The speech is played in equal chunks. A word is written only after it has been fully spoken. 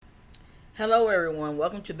Hello, everyone.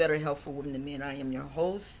 Welcome to Better Health for Women and Men. I am your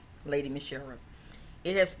host, Lady Michelle.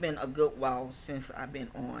 It has been a good while since I've been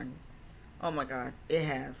on. Oh my God, it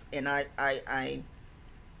has, and I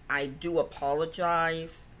do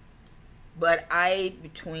apologize, but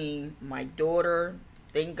between my daughter,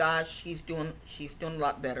 thank God she's doing a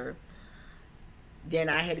lot better. Then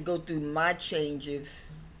I had to go through my changes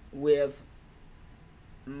with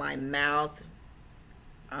my mouth.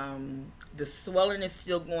 The swelling is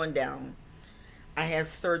still going down. I had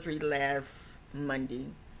surgery last Monday,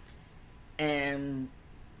 and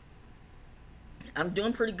I'm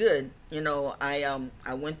doing pretty good. I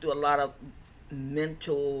went through a lot of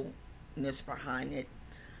mentalness behind it,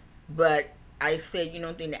 but I said, you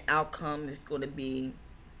don't think the outcome is going to be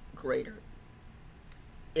greater.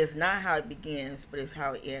 It's not how it begins, but it's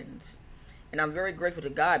how it ends. And I'm very grateful to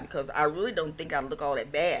God because I really don't think I look all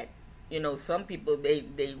that bad. Some people they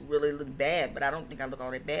really look bad, but I don't think I look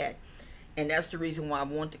all that bad. And that's the reason why I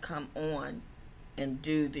want to come on and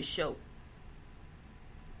do the show.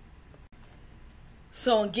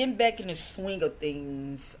 So getting back in the swing of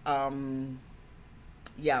things,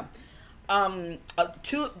 yeah.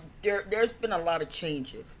 Two there's been a lot of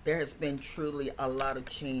changes. There has been truly a lot of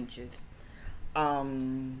changes.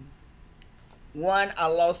 Um, One, I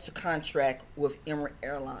lost the contract with Emirates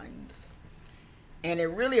Airlines, and it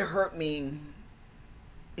really hurt me.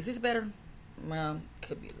 Is this better? Well,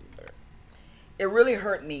 could be a little better. It really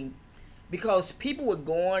hurt me because people were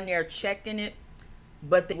going there checking it,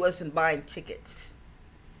 but they wasn't buying tickets,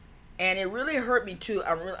 and it really hurt me too.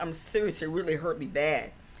 I'm serious. It really hurt me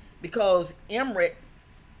bad because Emirates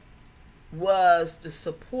was the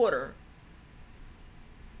supporter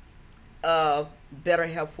of Better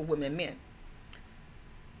Health for Women and Men.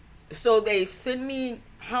 So they sent me.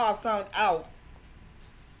 How I found out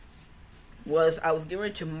was I was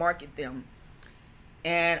going to market them,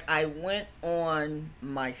 and I went on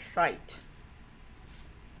my site,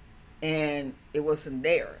 and it wasn't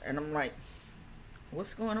there, and I'm like,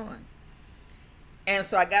 what's going on? And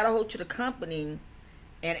so I got a hold to the company,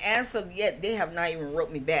 and as of yet, they have not even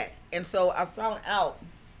wrote me back. And so I found out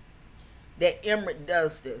that Emirates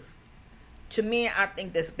does this. To me, I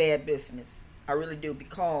think that's bad business. I really do,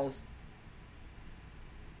 because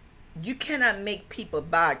you cannot make people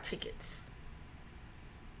buy tickets.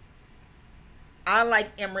 I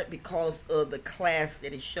like Emirates because of the class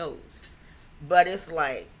that it shows. But it's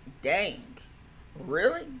like, dang,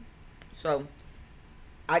 really? So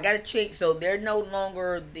I got to change. So they're no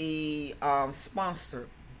longer the sponsor.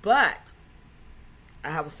 But I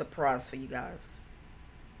have a surprise for you guys.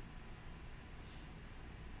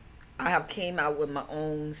 I have came out with my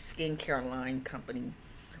own skincare line company.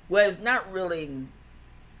 Well, it's not really.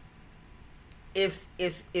 It's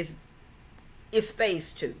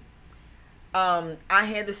phase two. I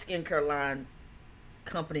had the skincare line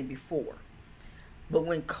company before, but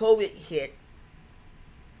when COVID hit,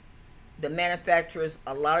 the manufacturers,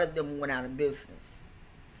 a lot of them went out of business,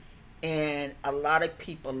 and a lot of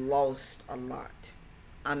people lost a lot.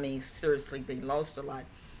 I mean, seriously, they lost a lot.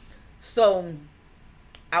 So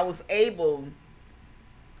I was able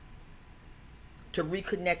to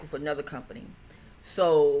reconnect with another company.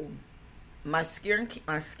 So my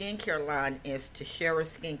skincare line is Tashera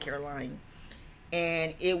Skincare Line,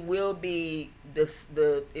 and it will be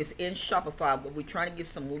the it's in Shopify, but we're trying to get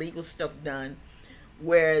some legal stuff done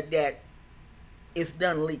where that is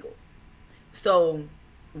done legal. So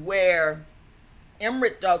where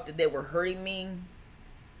Emirates thought that they were hurting me,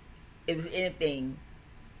 if it's anything,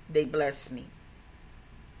 they blessed me.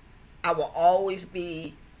 I will always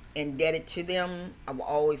be indebted to them. I will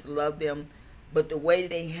always love them. But the way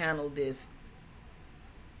they handled this,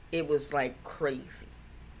 it was like crazy.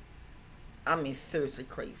 I mean, seriously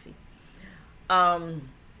crazy. Um,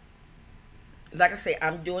 like I say,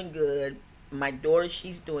 I'm doing good. My daughter,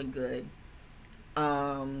 she's doing good.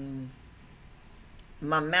 Um,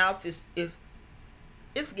 my mouth is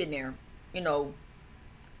it's getting there. You know,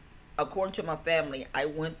 according to my family, I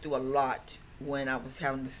went through a lot when I was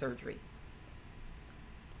having the surgery.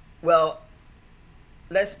 Well,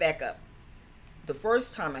 let's back up. The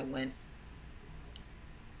first time I went,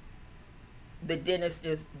 the dentist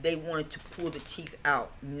is they wanted to pull the teeth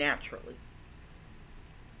out naturally,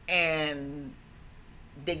 and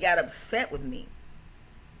they got upset with me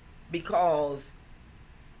because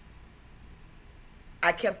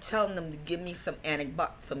I kept telling them to give me some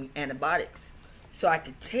antibiotics so I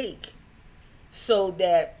could take, so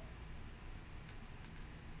that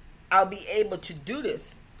I'll be able to do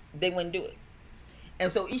this. They wouldn't do it.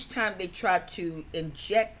 And so each time they tried to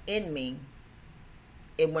inject in me,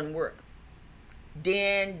 it wouldn't work.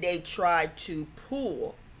 Then they tried to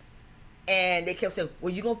pull, And they kept saying,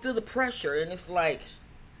 well, you're going to feel the pressure. And it's like,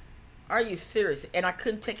 are you serious? And I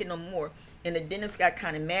couldn't take it no more. And the dentist got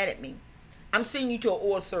kind of mad at me. I'm sending you to an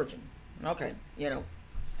oral surgeon. Okay, you know.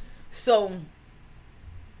 So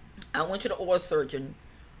I went to the oral surgeon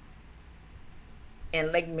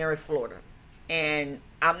in Lake Mary, Florida. And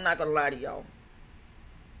I'm not going to lie to y'all.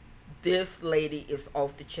 This lady is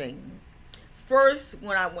off the chain. First,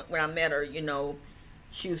 when I met her, you know,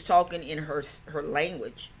 she was talking in her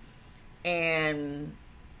language. And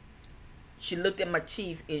she looked at my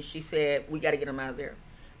teeth and she said, we got to get them out of there.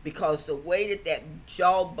 Because the way that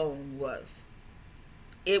jawbone was,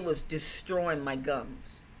 it was destroying my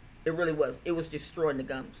gums. It really was. It was destroying the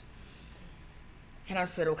gums. And I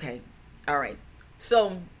said, okay, all right.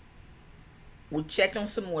 So we checked on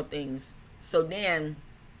some more things. So then,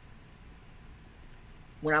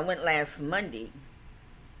 when I went last Monday,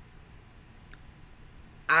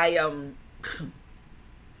 I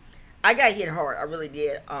I got hit hard. I really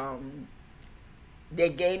did. They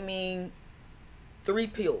gave me 3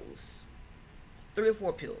 pills, 3 or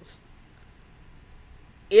 4 pills.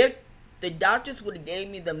 If the doctors would have gave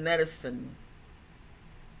me the medicine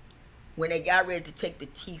when they got ready to take the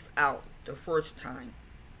teeth out the first time,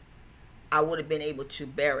 I would have been able to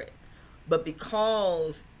bear it. But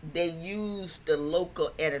because they used the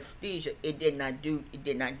local anesthesia, it did not do.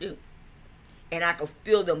 And I could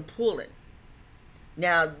feel them pulling.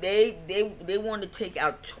 Now they wanted to take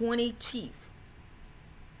out 20 teeth.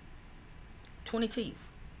 20 teeth.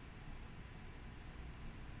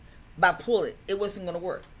 By pulling, it wasn't going to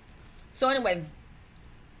work. So anyway,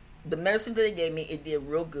 the medicine that they gave me, it did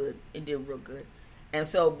real good. And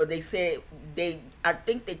so, but they said I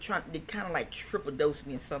think they kind of like triple dosed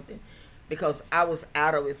me or something, because I was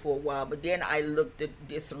out of it for a while. But then I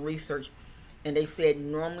did some research, and they said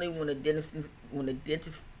normally when a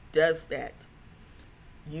dentist does that,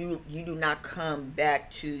 you do not come back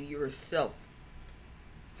to yourself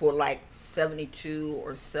for like 72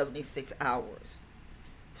 or 76 hours.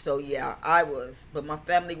 So yeah, but my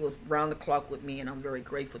family was round the clock with me, and I'm very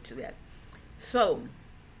grateful to that. So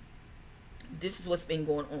this is what's been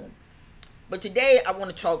going on. But today I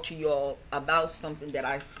want to talk to y'all about something that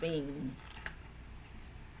I seen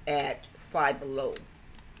at Five Below,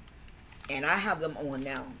 and I have them on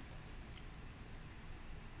now.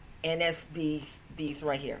 And that's these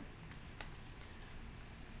right here.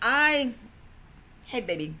 Hey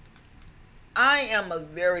baby, I am a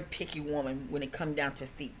very picky woman when it comes down to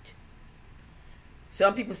feet.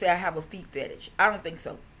 Some people say I have a feet fetish. I don't think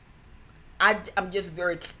so. I'm just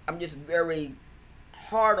very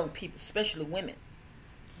hard on people, especially women.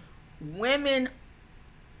 Women,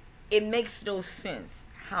 it makes no sense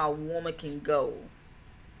how a woman can go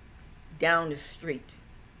down the street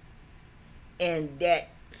and that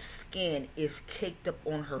skin is caked up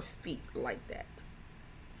on her feet like that.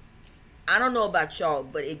 I don't know about y'all,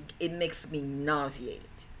 but it makes me nauseated.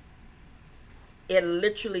 It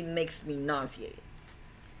literally makes me nauseated.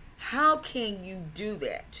 How can you do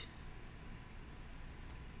that?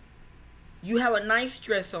 You have a nice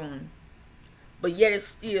dress on, but yet it's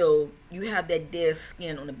still, you have that dead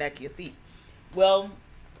skin on the back of your feet. Well,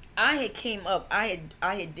 I had did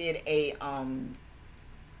a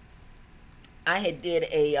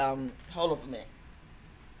hold on for a minute.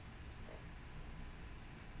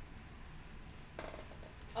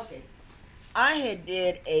 Okay. I had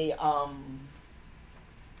did a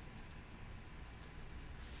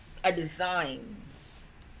design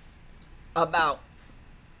about,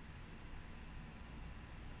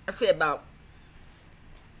 I say about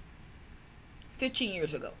 15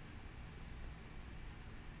 years ago.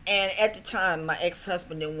 And at the time, my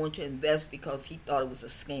ex-husband didn't want to invest because he thought it was a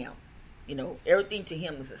scam. You know, everything to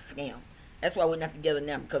him is a scam. That's why we're not together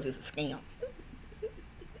now, because it's a scam.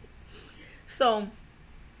 So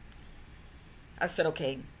I said,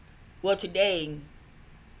 okay. Well, today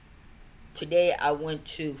I went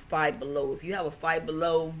to Five Below. If you have a Five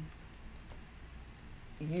Below,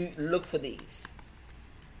 you look for these.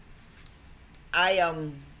 I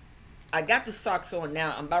got the socks on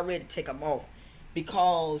now. I'm about ready to take them off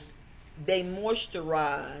because they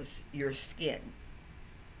moisturize your skin.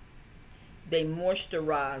 They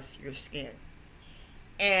moisturize your skin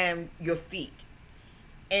and your feet.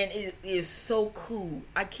 And it is so cool.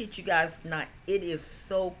 I kid you guys not. It is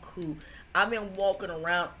so cool. I've been walking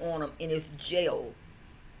around on them, and it's gel.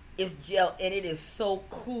 It's gel, and it is so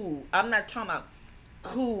cool. I'm not talking about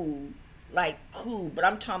cool, like cool, but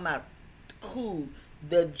I'm talking about cool.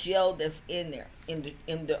 The gel that's in there, in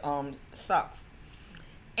the socks.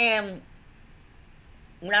 And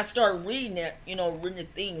when I started reading it, reading the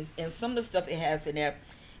things, and some of the stuff it has in there,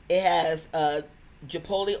 it has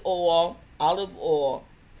Chipotle oil, olive oil,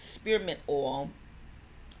 spearmint oil,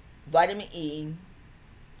 vitamin E,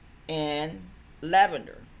 and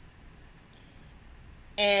lavender.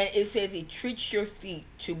 And it says it treats your feet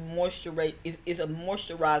to moisturize. It's a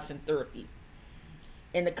moisturizing therapy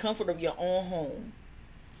in the comfort of your own home.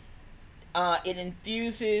 It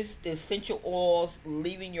infuses the essential oils,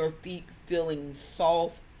 leaving your feet feeling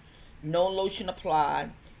soft. No lotion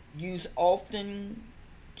applied. Used often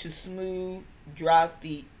to smooth dry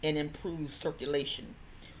feet and improve circulation.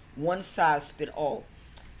 One size fit all.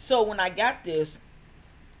 So when I got it,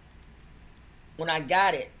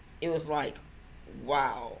 it was like,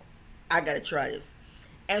 wow, I gotta try this.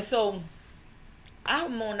 And so I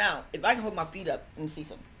have them on now. If I can hold my feet up, let me see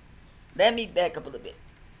something. Let me back up a little bit.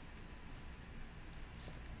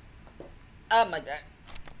 Oh my god.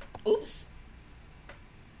 Oops.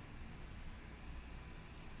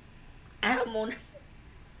 I have them on.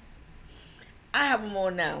 I have them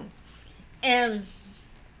on now. And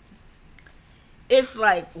it's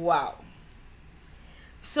like, wow.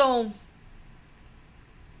 So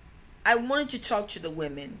I wanted to talk to the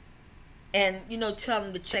women and tell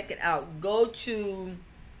them to check it out. Go to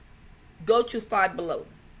Five Below.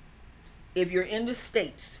 If you're in the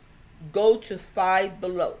States, go to Five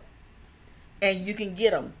Below and you can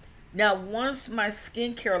get them. Now, once my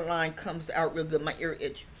skincare line comes out real good, my ear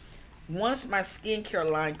itch. Once my skincare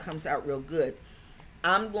line comes out real good,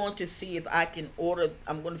 I'm going to see if I can order.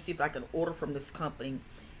 I'm going to see if I can order from this company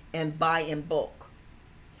and buy in bulk,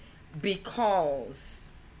 because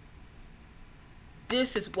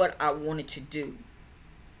this is what I wanted to do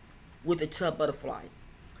with the Tub Butterfly,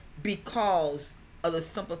 because of the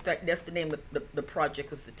simple fact. That's the name of the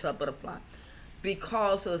project, is the Tub Butterfly.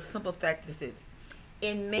 Because of the simple fact is this: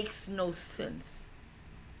 it makes no sense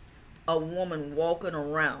a woman walking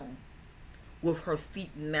around with her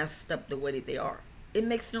feet messed up the way that they are. It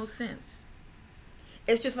makes no sense.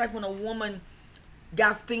 It's just like when a woman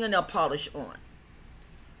got fingernail polish on.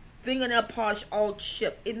 Fingernail polish all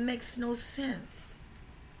chipped. It makes no sense.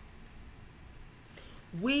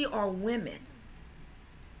 We are women.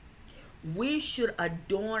 We should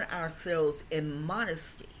adorn ourselves in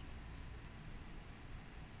modesty.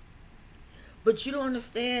 But you don't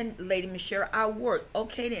understand, Lady Michelle, I work.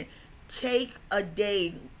 Okay then, take a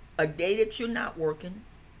day that you're not working,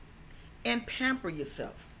 and pamper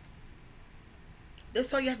yourself.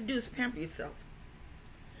 That's all you have to do, is pamper yourself.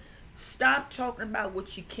 Stop talking about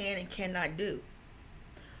what you can and cannot do,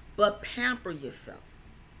 but pamper yourself.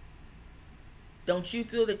 Don't you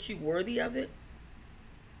feel that you're worthy of it?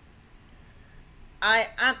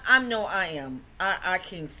 I know I am. I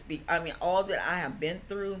can't speak. I mean, all that I have been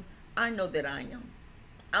through, I know that I am.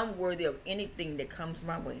 I'm worthy of anything that comes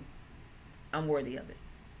my way. I'm worthy of it.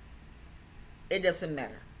 It doesn't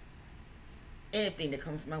matter. Anything that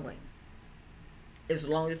comes my way, as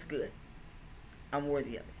long as it's good, I'm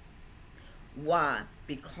worthy of it. Why?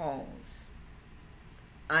 Because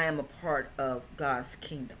I am a part of God's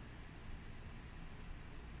kingdom.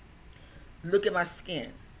 Look at my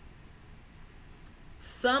skin.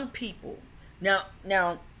 Some people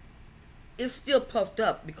now it's still puffed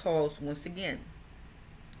up because, once again,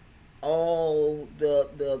 all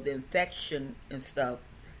the infection and stuff,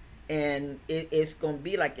 and it's gonna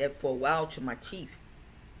be like that for a while to my teeth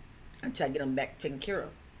until I get them back taken care of.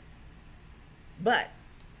 But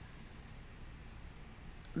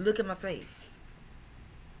look at my face.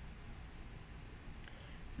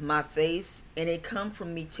 My face, and it come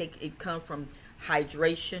from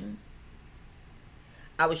hydration.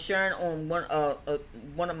 I was sharing on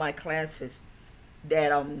one of my classes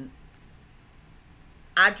that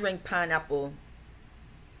I drink pineapple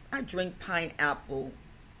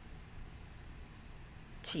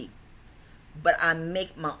tea, but I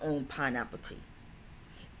make my own pineapple tea.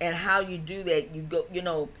 And how you do that, you go,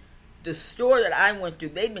 the store that I went to,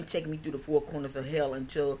 they've been taking me through the four corners of hell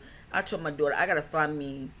until I told my daughter, I gotta find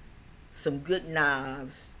me some good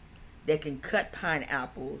knives that can cut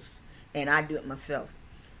pineapples, and I do it myself.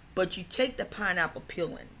 But you take the pineapple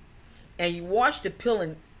peeling and you wash the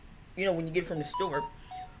peeling, when you get it from the store,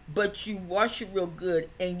 but you wash it real good,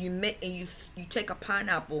 and you take a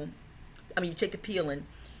pineapple, you take the peeling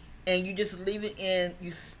and you just leave it in,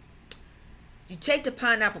 you take the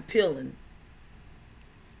pineapple peeling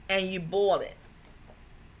and you boil it,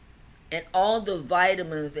 and all the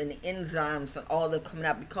vitamins and the enzymes and all that coming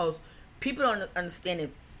out, because people don't understand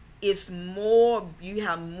it. It's more, you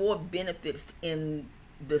have more benefits in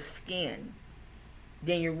the skin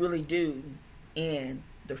than you really do in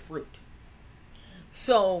the fruit.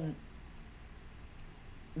 So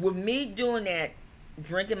with me doing that,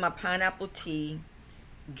 drinking my pineapple tea,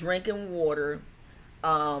 drinking water,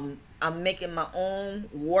 I'm making my own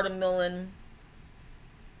watermelon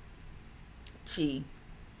tea.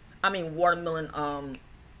 I mean watermelon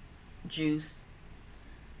juice.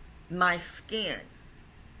 My skin.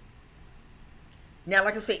 Now,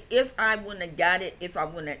 like I say, if I wouldn't have got it, if I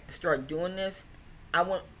wouldn't have started doing this, I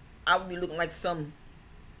would I would be looking like some.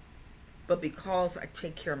 But because I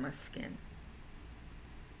take care of my skin,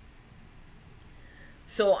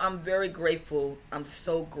 so I'm very grateful. I'm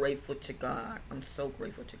so grateful to God. I'm so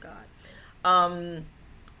grateful to God. Um,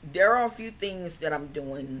 there are a few things that I'm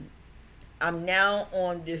doing. I'm now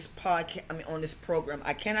on this podcast. I mean, on this program.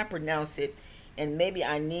 I cannot pronounce it, and maybe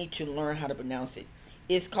I need to learn how to pronounce it.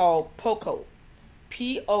 It's called POCO,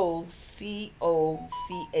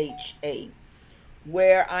 POCOCHA,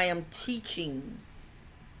 where I am teaching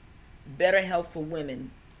better health for women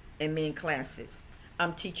and men classes.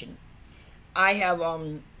 I'm teaching. I have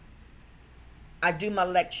I do my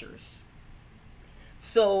lectures.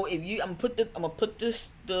 So if you I'm gonna put this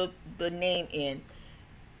the name in.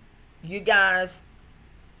 You guys,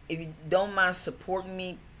 if you don't mind supporting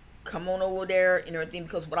me, come on over there and everything,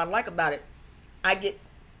 because what I like about it, I get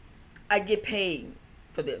I get paid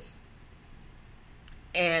for this.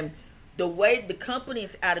 And the way the company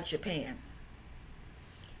is out of Japan,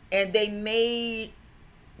 and they made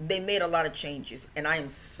a lot of changes, and I am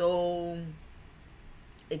so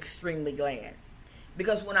extremely glad,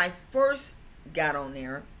 because when I first got on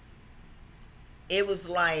there, it was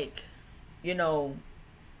like, you know,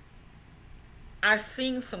 I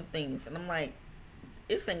seen some things, and I'm like,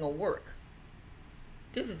 this ain't gonna work.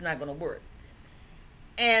 This is not gonna work.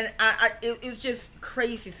 And it was just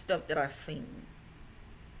crazy stuff that I seen.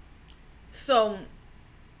 So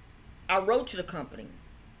I wrote to the company,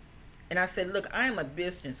 and I said, look, I am a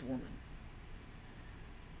businesswoman.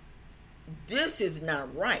 This is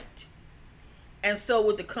not right. And so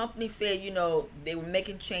what the company said, you know, they were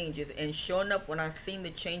making changes, and sure enough, when I seen the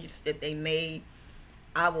changes that they made,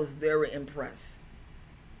 I was very impressed.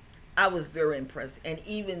 I was very impressed. And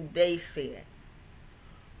even they said,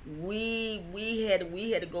 we had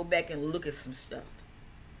to go back and look at some stuff.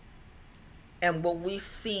 And what we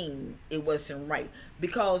seen, it wasn't right.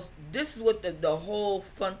 Because this is what the whole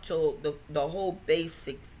frontal, the whole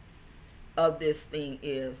basics of this thing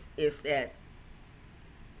is that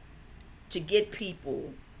to get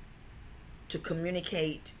people to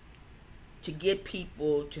communicate, to get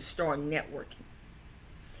people to start networking.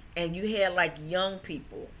 And you had like young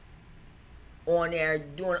people on there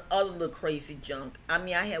doing other little crazy junk. I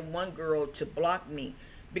mean, I had one girl to block me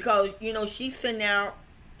because, you know, she's sitting down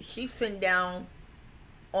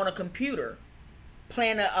on a computer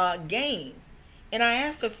playing a game. And I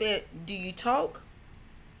asked her, said, do you talk?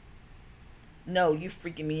 No, you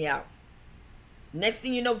freaking me out. Next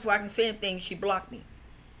thing you know, before I can say anything, she blocked me.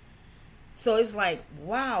 So it's like,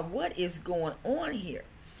 wow, what is going on here?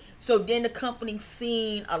 So then the company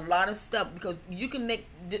seen a lot of stuff, because you can make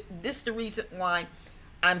this the reason why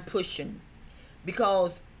I'm pushing,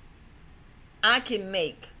 because I can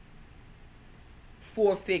make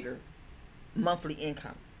 4-figure monthly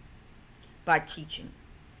income by teaching.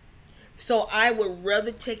 So I would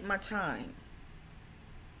rather take my time.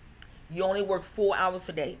 You only work 4 hours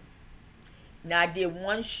a day. Now I did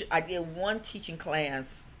one teaching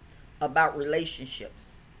class about relationships.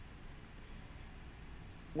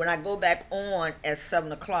 When I go back on at 7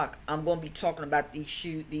 o'clock, I'm going to be talking about these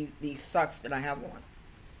shoes, these socks that I have on.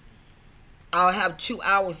 I'll have 2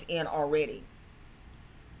 hours in already.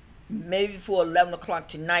 Maybe before 11 o'clock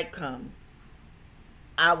tonight come,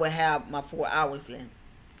 I will have my 4 hours in.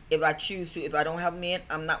 If I choose to, if I don't have them in,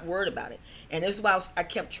 I'm not worried about it. And this is why I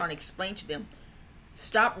kept trying to explain to them,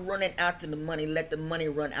 stop running after the money, let the money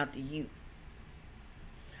run after you.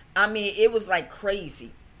 I mean, it was like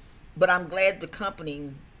crazy. But I'm glad the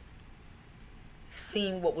company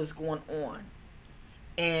seen what was going on,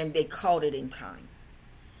 and they caught it in time.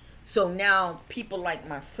 So now people like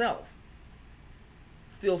myself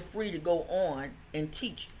feel free to go on and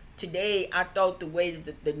teach. Today, I thought the way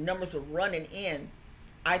that the numbers were running in,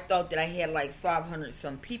 I thought that I had like 500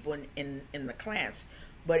 some people in the class.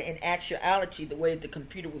 But in actuality, the way that the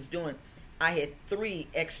computer was doing, I had 3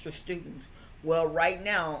 extra students. Well, right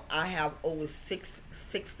now, I have over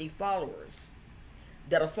 60 followers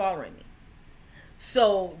that are following me.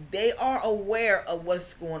 So they are aware of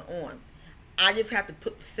what's going on. I just have to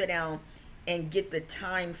sit down and get the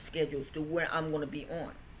time schedules to where I'm going to be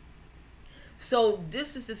on. So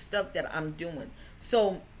this is the stuff that I'm doing.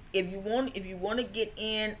 So if you want to get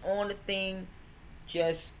in on the thing,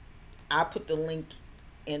 just I put the link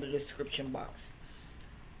in the description box.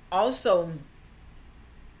 Also,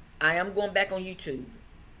 I am going back on YouTube.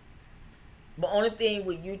 But only thing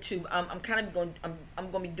with YouTube, I'm kind of going.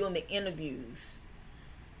 I'm going to be doing the interviews.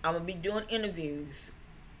 I'm going to be doing interviews,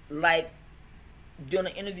 like doing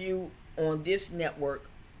an interview on this network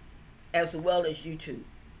as well as YouTube.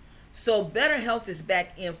 So Better Health is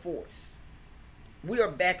back in force. We are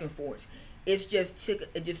back in force. It just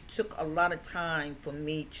took a lot of time for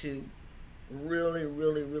me to really,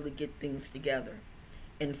 really, really get things together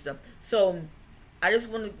and stuff. So I just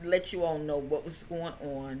want to let you all know what was going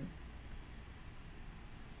on.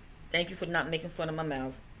 Thank you for not making fun of my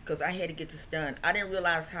mouth because I had to get this done. I didn't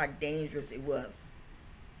realize how dangerous it was.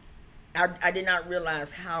 I did not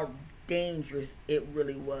realize how dangerous it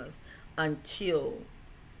really was until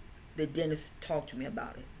the dentist talked to me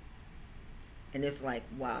about it. And it's like,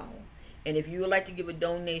 wow. And if you would like to give a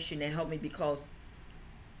donation and help me, because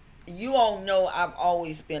you all know I've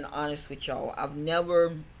always been honest with y'all. I've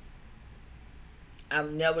never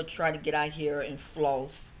tried to get out here and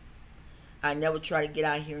floss. I never try to get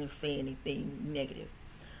out here and say anything negative.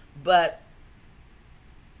 But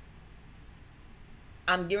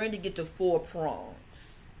I'm going to get the 4 prongs.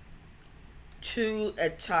 2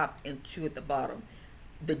 at the top and 2 at the bottom.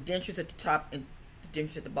 The dentures at the top and the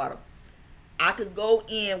dentures at the bottom. I could go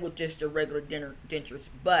in with just the regular dentures,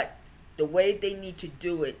 but the way they need to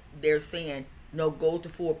do it, they're saying no, go to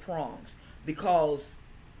 4 prongs because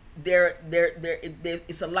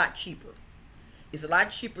it's a lot cheaper. It's a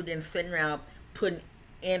lot cheaper than sitting around putting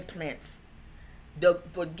implants.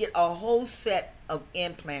 For get a whole set of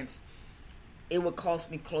implants, it would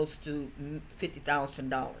cost me close to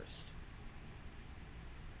 $50,000.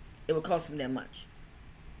 It would cost me that much.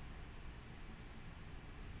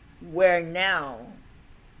 Where now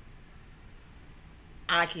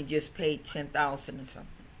I can just pay 10,000 or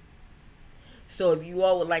something. So if you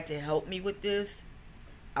all would like to help me with this,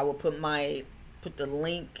 I will put the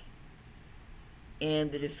link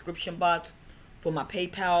in the description box for my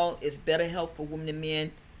PayPal. It's Better Health for Women and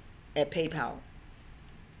Men at PayPal.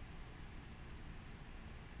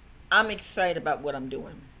 I'm excited about what I'm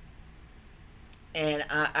doing, and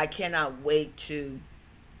I cannot wait to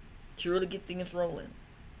really get things rolling.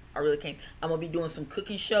 I really can't. I'm gonna be doing some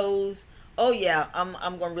cooking shows. Oh yeah, I'm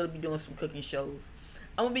gonna really be doing some cooking shows.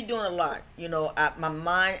 I'm gonna be doing a lot. You know, my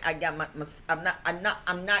mind. I got my.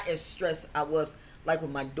 I'm not as stressed I was like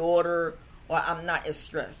with my daughter, or I'm not as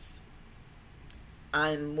stressed.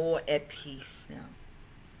 I'm more at peace now.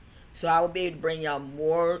 So I will be able to bring y'all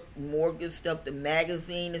more good stuff. The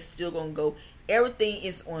magazine is still gonna go. Everything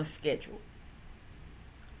is on schedule.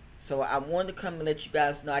 So I wanted to come and let you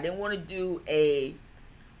guys know. I didn't want to do a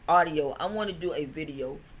audio. I want to do a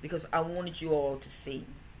video because I wanted you all to see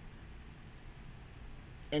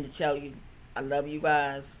and to tell you I love you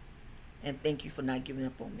guys and thank you for not giving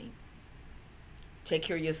up on me. Take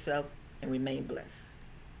care of yourself and remain blessed.